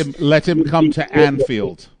 let him come to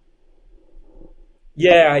Anfield.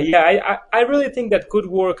 Yeah, I really think that could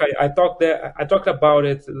work. I talked about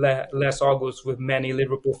it last August with many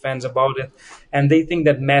Liverpool fans about it, and they think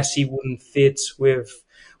that Messi wouldn't fit with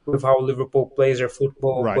how Liverpool plays their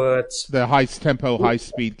football. Right. But the high-tempo,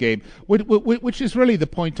 high-speed game, which is really the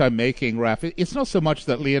point I'm making, Raf. It's not so much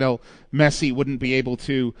that Lionel Messi wouldn't be able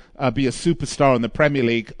to be a superstar in the Premier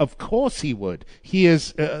League. Of course he would. He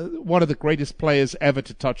is one of the greatest players ever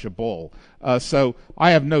to touch a ball. So I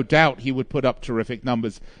have no doubt he would put up terrific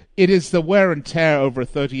numbers. It is the wear and tear over a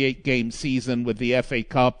 38-game season with the FA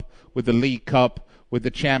Cup, with the League Cup, with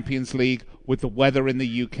the Champions League, with the weather in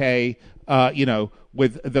the UK,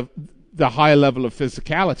 with the high level of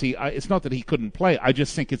physicality. It's not that he couldn't play. I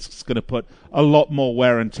just think it's going to put a lot more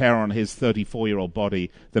wear and tear on his 34-year-old body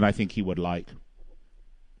than I think he would like.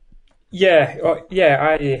 Yeah,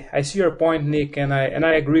 I see your point, Nick, and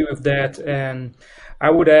I agree with that. And I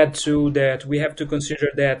would add too that we have to consider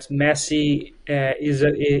that Messi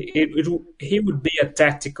he would be a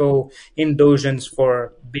tactical indulgence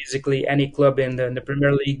for basically any club in the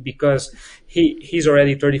Premier League, because he's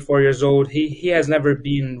already 34 years old. He has never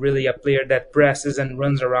been really a player that presses and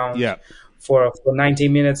runs around. Yeah. For 90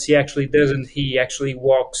 minutes. He actually doesn't. He actually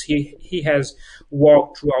walks. He has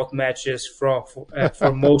walked throughout matches for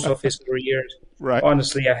most of his career. Right.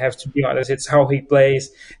 Honestly, I have to be honest. It's how he plays,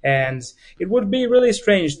 and it would be really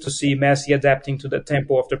strange to see Messi adapting to the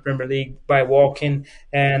tempo of the Premier League by walking.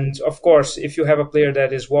 And of course, if you have a player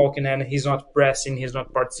that is walking and he's not pressing, he's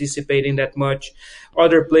not participating that much,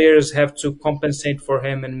 other players have to compensate for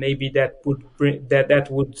him, and maybe that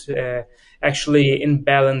would actually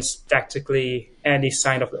imbalance tactically any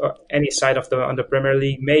side of the Premier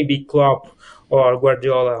League. Maybe Klopp or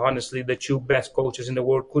Guardiola, honestly, the two best coaches in the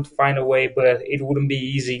world, could find a way, but it wouldn't be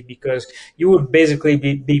easy, because you would basically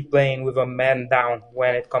be playing with a man down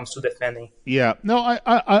when it comes to defending. Yeah, no,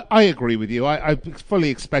 I agree with you. I fully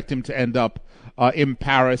expect him to end up in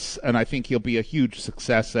Paris, and I think he'll be a huge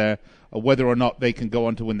success there. Whether or not they can go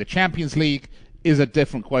on to win the Champions League is a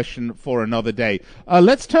different question for another day.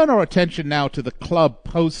 Let's turn our attention now to the club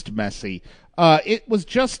post-Messi. It was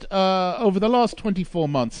just over the last 24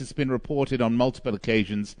 months, it's been reported on multiple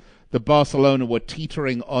occasions that Barcelona were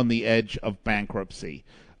teetering on the edge of bankruptcy.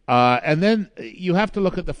 And then you have to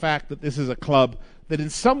look at the fact that this is a club that in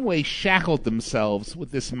some way shackled themselves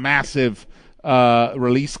with this massive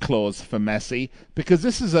release clause for Messi, because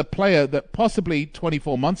this is a player that possibly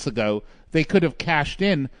 24 months ago they could have cashed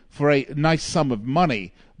in for a nice sum of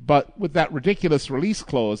money, but with that ridiculous release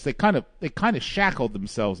clause, they kind of shackled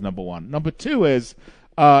themselves. Number one. Number two is,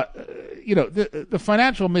 the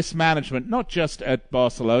financial mismanagement, not just at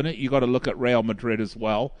Barcelona. You got to look at Real Madrid as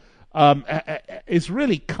well. Is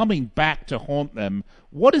really coming back to haunt them.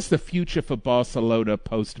 What is the future for Barcelona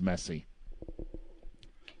post Messi?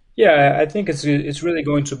 Yeah, I think it's really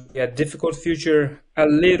going to be a difficult future, a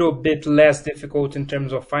little bit less difficult in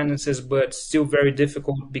terms of finances, but still very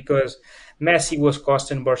difficult, because Messi was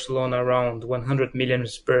costing Barcelona around 100 million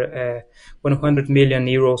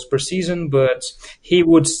euros per season, but he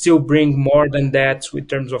would still bring more than that in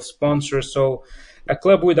terms of sponsors. So a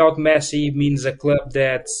club without Messi means a club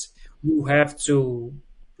that will have to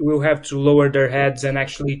lower their heads and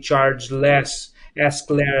actually charge less, ask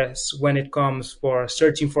less when it comes for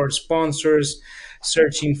searching for sponsors,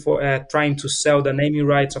 searching for trying to sell the naming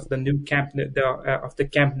rights of the new Camp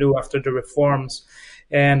Nou after the reforms.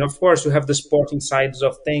 And of course, you have the sporting sides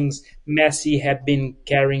of things. Messi had been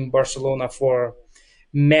carrying Barcelona for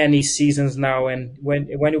many seasons now, and when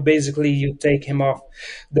you take him off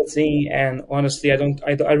the thing, and honestly,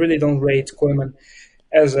 I really don't rate Koeman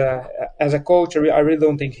as a coach. I really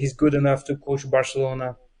don't think he's good enough to coach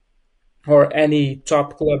Barcelona or any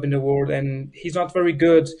top club in the world, and he's not very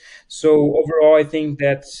good. So overall, I think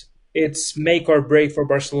that it's make or break for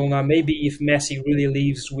Barcelona. Maybe if Messi really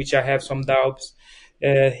leaves, which I have some doubts,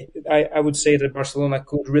 I would say that Barcelona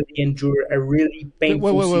could really endure a really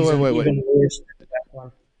painful season, even worse than that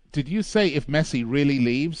one. Did you say if Messi really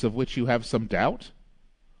leaves, of which you have some doubt?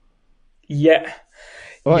 Yeah.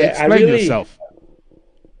 Well, yeah, explain yourself.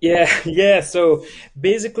 Yeah. So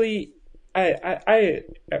basically, I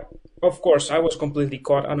of course, I was completely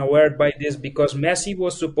caught unaware by this, because Messi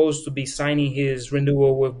was supposed to be signing his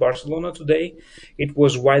renewal with Barcelona today. It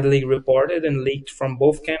was widely reported and leaked from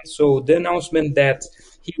both camps. So the announcement that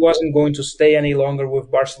he wasn't going to stay any longer with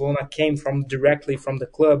Barcelona came directly from the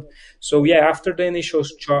club. So yeah, after the initial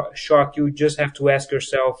shock, you just have to ask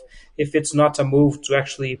yourself if it's not a move to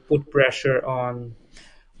actually put pressure on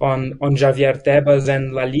Javier Tebas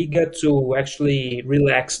and La Liga to actually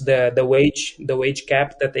relax the wage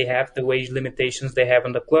cap that they have, the wage limitations they have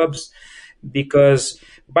on the clubs, because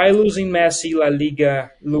by losing Messi, La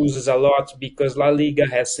Liga loses a lot, because La Liga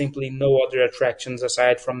has simply no other attractions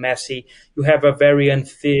aside from Messi. You have a very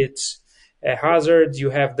unfit Hazard, you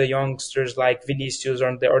have the youngsters like Vinicius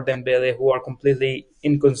or Dembele who are completely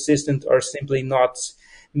inconsistent or simply not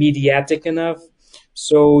mediatic enough.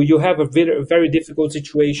 So you have a very difficult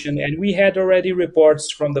situation, and we had already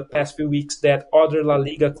reports from the past few weeks that other La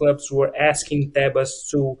Liga clubs were asking Tebas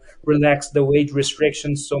to relax the wage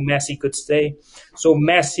restrictions so Messi could stay. So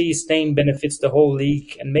Messi staying benefits the whole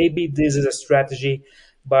league, and maybe this is a strategy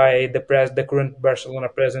by the current Barcelona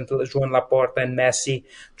president Joan Laporta and Messi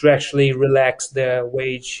to actually relax the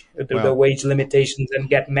wage limitations and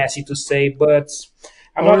get Messi to stay. But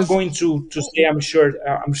I'm not going to say I'm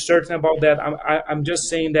certain about that. I'm just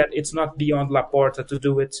saying that it's not beyond Laporta to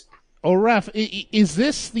do it. Oh, Raf, is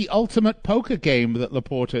this the ultimate poker game that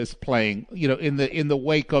Laporta is playing? You know, in the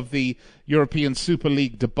wake of the European Super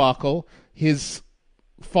League debacle, his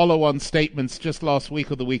follow-on statements just last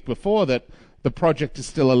week or the week before that the project is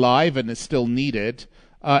still alive and is still needed.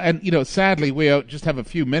 And, you know, sadly, we just have a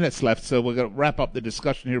few minutes left, so we're going to wrap up the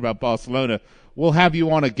discussion here about Barcelona. We'll have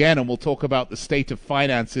you on again, and we'll talk about the state of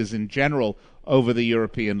finances in general over the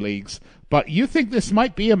European leagues. But you think this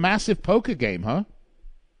might be a massive poker game, huh?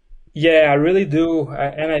 Yeah, I really do.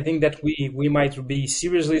 And I think that we might be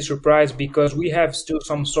seriously surprised, because we have still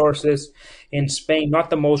some sources in Spain,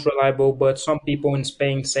 not the most reliable, but some people in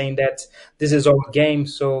Spain saying that this is all a game.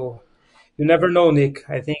 So you never know, Nick.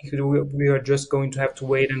 I think we are just going to have to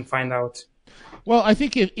wait and find out. Well, I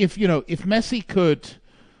think if Messi could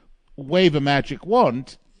wave a magic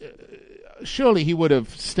wand, surely he would have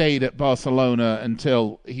stayed at Barcelona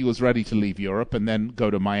until he was ready to leave Europe and then go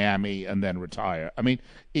to Miami and then retire. I mean,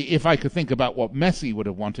 if I could think about what Messi would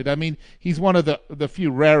have wanted, I mean, he's one of the few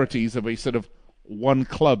rarities of a sort of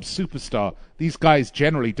one-club superstar. These guys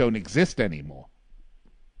generally don't exist anymore.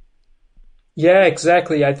 Yeah,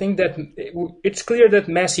 exactly. I think that it's clear that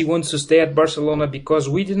Messi wants to stay at Barcelona, because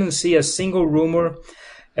we didn't see a single rumor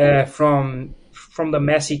from the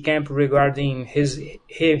Messi camp regarding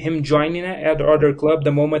him joining at other club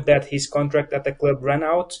the moment that his contract at the club ran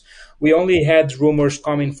out. We only had rumors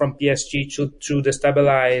coming from PSG to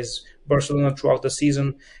destabilize Barcelona throughout the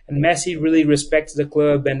season. And Messi really respects the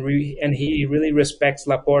club, and he really respects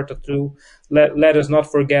Laporta too. Let us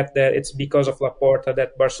not forget that it's because of Laporta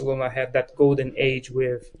that Barcelona had that golden age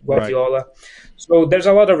with Guardiola. Right. So there's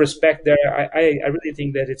a lot of respect there. I really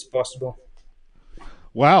think that it's possible.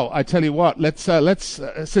 Wow, I tell you what, let's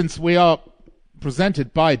since we are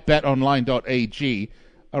presented by betonline.ag,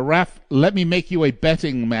 Raf, let me make you a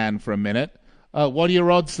betting man for a minute. What are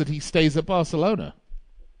your odds that he stays at Barcelona?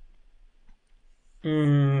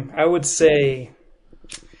 I would say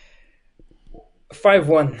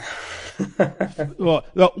 5-1. Well,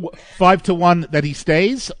 5-1 that he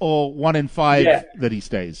stays, or 1 in 5 that he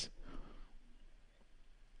stays?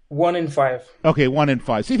 1 in 5. Okay, 1 in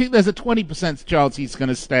 5. So you think there's a 20% chance he's going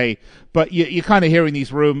to stay, but you're kind of hearing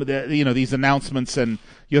these these announcements, and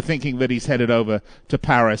you're thinking that he's headed over to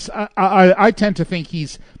Paris. I tend to think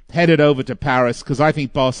he's headed over to Paris because I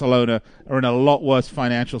think Barcelona are in a lot worse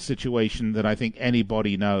financial situation than I think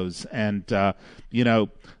anybody knows, and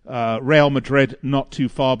Real Madrid not too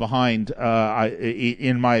far behind,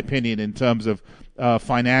 in my opinion, in terms of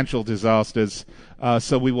financial disasters.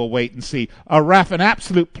 So we will wait and see. Raf, an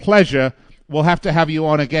absolute pleasure. We'll have to have you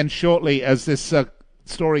on again shortly as this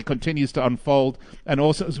story continues to unfold, and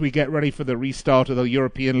also as we get ready for the restart of the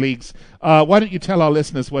European leagues. Why don't you tell our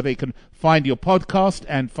listeners where they can find your podcast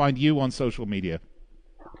and find you on social media?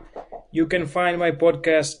 You can find my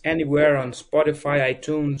podcast anywhere on Spotify,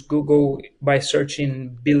 iTunes, Google, by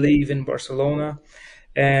searching Believe in Barcelona.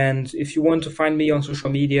 And if you want to find me on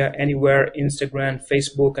social media, anywhere, Instagram,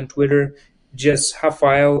 Facebook, and Twitter, just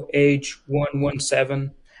Rafael Age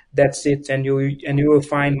 117. That's it, and you will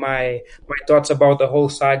find my thoughts about the whole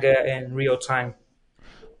saga in real time.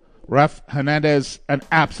 Raf Hernandez, an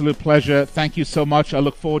absolute pleasure. Thank you so much. I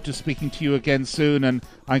look forward to speaking to you again soon, and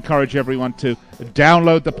I encourage everyone to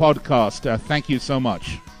download the podcast. Thank you so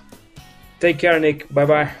much. Take care, Nick.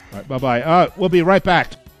 Bye-bye. All right, bye-bye. We'll be right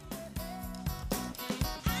back.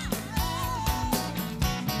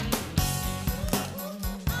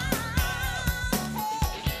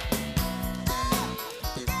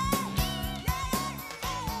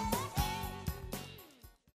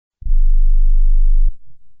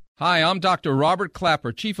 Hi, I'm Dr. Robert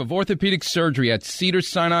Clapper, Chief of Orthopedic Surgery at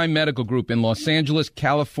Cedars-Sinai Medical Group in Los Angeles,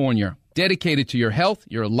 California. dedicated to your health,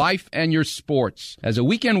 your life, and your sports. As a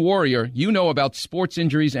weekend warrior, you know about sports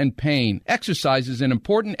injuries and pain. Exercise is an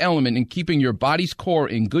important element in keeping your body's core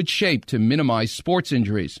in good shape to minimize sports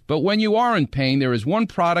injuries. But when you are in pain, there is one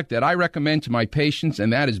product that I recommend to my patients,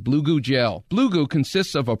 and that is Blue Goo Gel. Blue Goo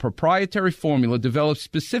consists of a proprietary formula developed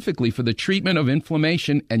specifically for the treatment of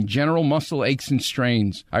inflammation and general muscle aches and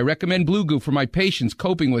strains. I recommend Blue Goo for my patients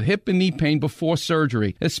coping with hip and knee pain before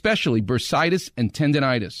surgery, especially bursitis and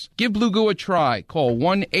tendinitis. Give Blue Goo a try. Call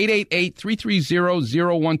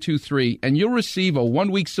 1-888-330-0123 and you'll receive a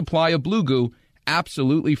 1-week supply of Blue Goo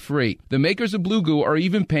absolutely free. The makers of Blue Goo are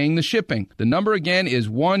even paying the shipping. The number again is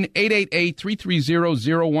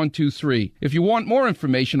 1-888-330-0123. If you want more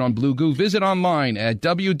information on Blue Goo, visit online at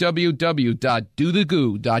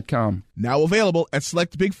www.dothegoo.com. Now available at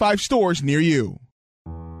select Big 5 stores near you.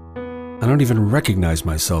 I don't even recognize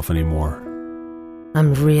myself anymore.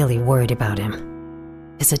 I'm really worried about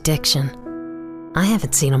him. His addiction. I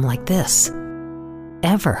haven't seen him like this.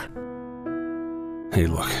 Ever. Hey,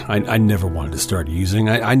 look, I never wanted to start using.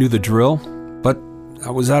 I knew the drill, but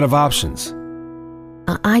I was out of options.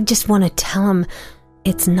 I just want to tell him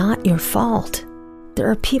it's not your fault. There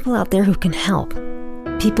are people out there who can help.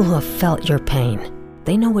 People who have felt your pain.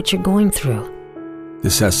 They know what you're going through.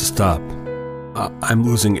 This has to stop. I'm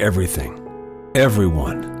losing everything.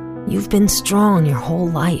 Everyone. You've been strong your whole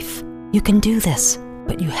life. You can do this,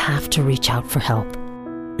 but you have to reach out for help.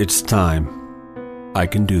 It's time. I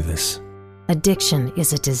can do this. Addiction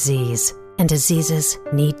is a disease, and diseases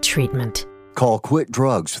need treatment. Call Quit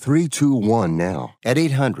Drugs 321 now at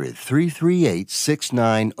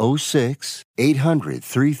 800-338-6906.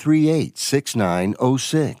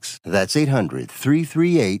 800-338-6906. That's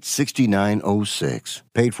 800-338-6906.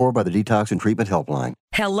 Paid for by the Detox and Treatment Helpline.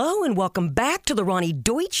 Hello and welcome back to the Ronnie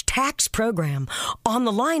Deutsch Tax Program. On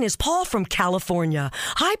the line is Paul from California.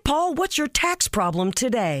 Hi, Paul. What's your tax problem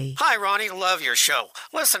today? Hi, Ronnie. Love your show.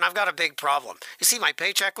 Listen, I've got a big problem. You see, my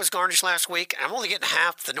paycheck was garnished last week, and I'm only getting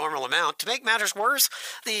half the normal amount. To make matters worse,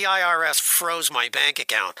 the IRS froze my bank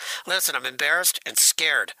account. Listen, I'm embarrassed and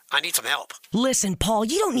scared. I need some help. Listen, Paul,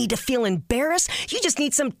 you don't need to feel embarrassed. You just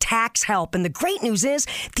need some tax help. And the great news is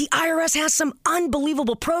the IRS has some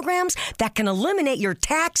unbelievable programs that can eliminate your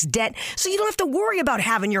tax debt so you don't have to worry about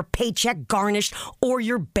having your paycheck garnished or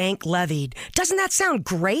your bank levied. Doesn't that sound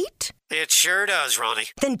great? It sure does, Ronnie.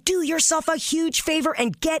 Then do yourself a huge favor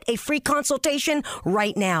and get a free consultation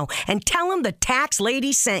right now and tell them the tax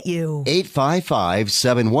lady sent you.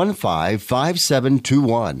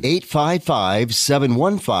 855-715-5721.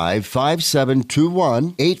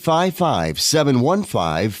 855-715-5721.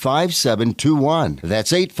 855-715-5721.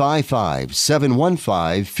 That's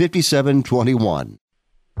 855-715-5721.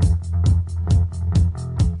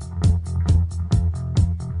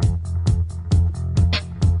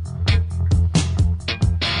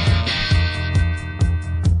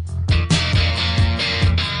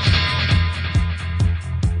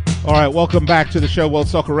 All right, welcome back to the show, World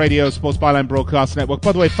Soccer Radio, Sports Byline Broadcast Network.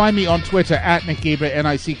 By the way, find me on Twitter at Nick Geber,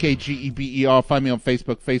 Nickgeber. Find me on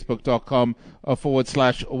Facebook,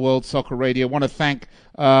 facebook.com/World Soccer Radio. I want to thank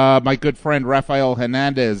my good friend Rafael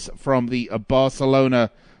Hernandez from the Barcelona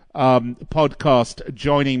podcast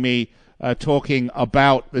joining me, talking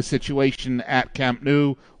about the situation at Camp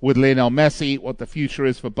Nou with Lionel Messi, what the future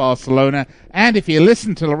is for Barcelona, and if you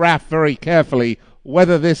listen to Raf very carefully,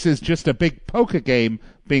 whether this is just a big poker game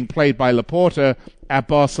being played by Laporta at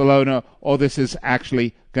Barcelona, or this is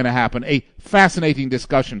actually going to happen. A fascinating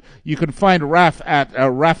discussion. You can find Raf at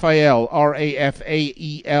Rafael,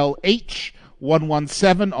 Rafaelh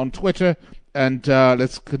 117 on Twitter, and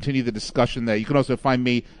let's continue the discussion there. You can also find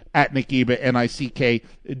me at Nick Geber, Nickgeber.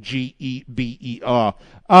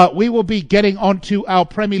 We will be getting onto our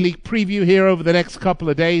Premier League preview here over the next couple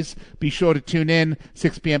of days. Be sure to tune in,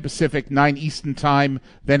 6 p.m. Pacific, 9 Eastern Time.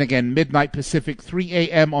 Then again, midnight Pacific, 3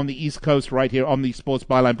 a.m. on the East Coast, right here on the Sports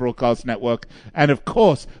Byline Broadcast Network. And of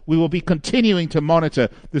course, we will be continuing to monitor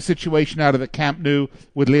the situation out of the Camp Nou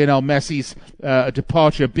with Lionel Messi's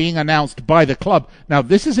departure being announced by the club. Now,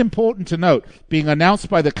 this is important to note. Being announced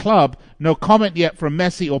by the club, no comment yet from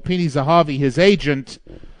Messi or Pini Zahavi, his agent.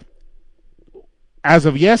 As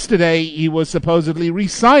of yesterday, he was supposedly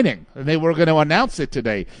re-signing, and they were going to announce it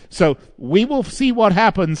today. So we will see what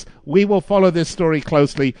happens. We will follow this story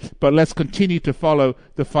closely, but let's continue to follow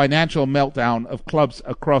the financial meltdown of clubs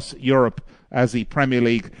across Europe as the Premier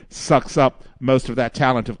League sucks up most of that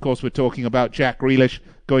talent. Of course, we're talking about Jack Grealish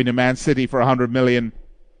going to Man City for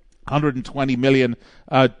 120 million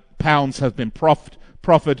pounds has been proffered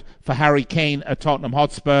proffered for Harry Kane at Tottenham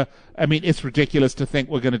Hotspur. I mean, it's ridiculous to think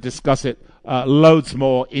we're going to discuss it loads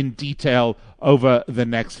more in detail over the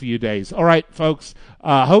next few days. All right, folks,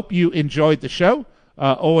 hope you enjoyed the show.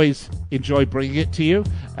 Always enjoy bringing it to you,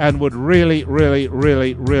 and would really, really,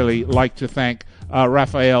 really, really like to thank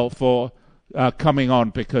Raphael for coming on,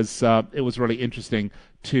 because it was really interesting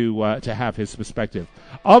to have his perspective.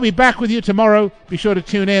 I'll be back with you tomorrow. Be sure to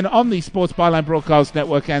tune in on the Sports Byline Broadcast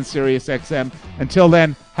Network and Sirius XM. Until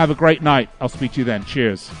then, have a great night. I'll speak to you then.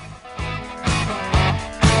 Cheers.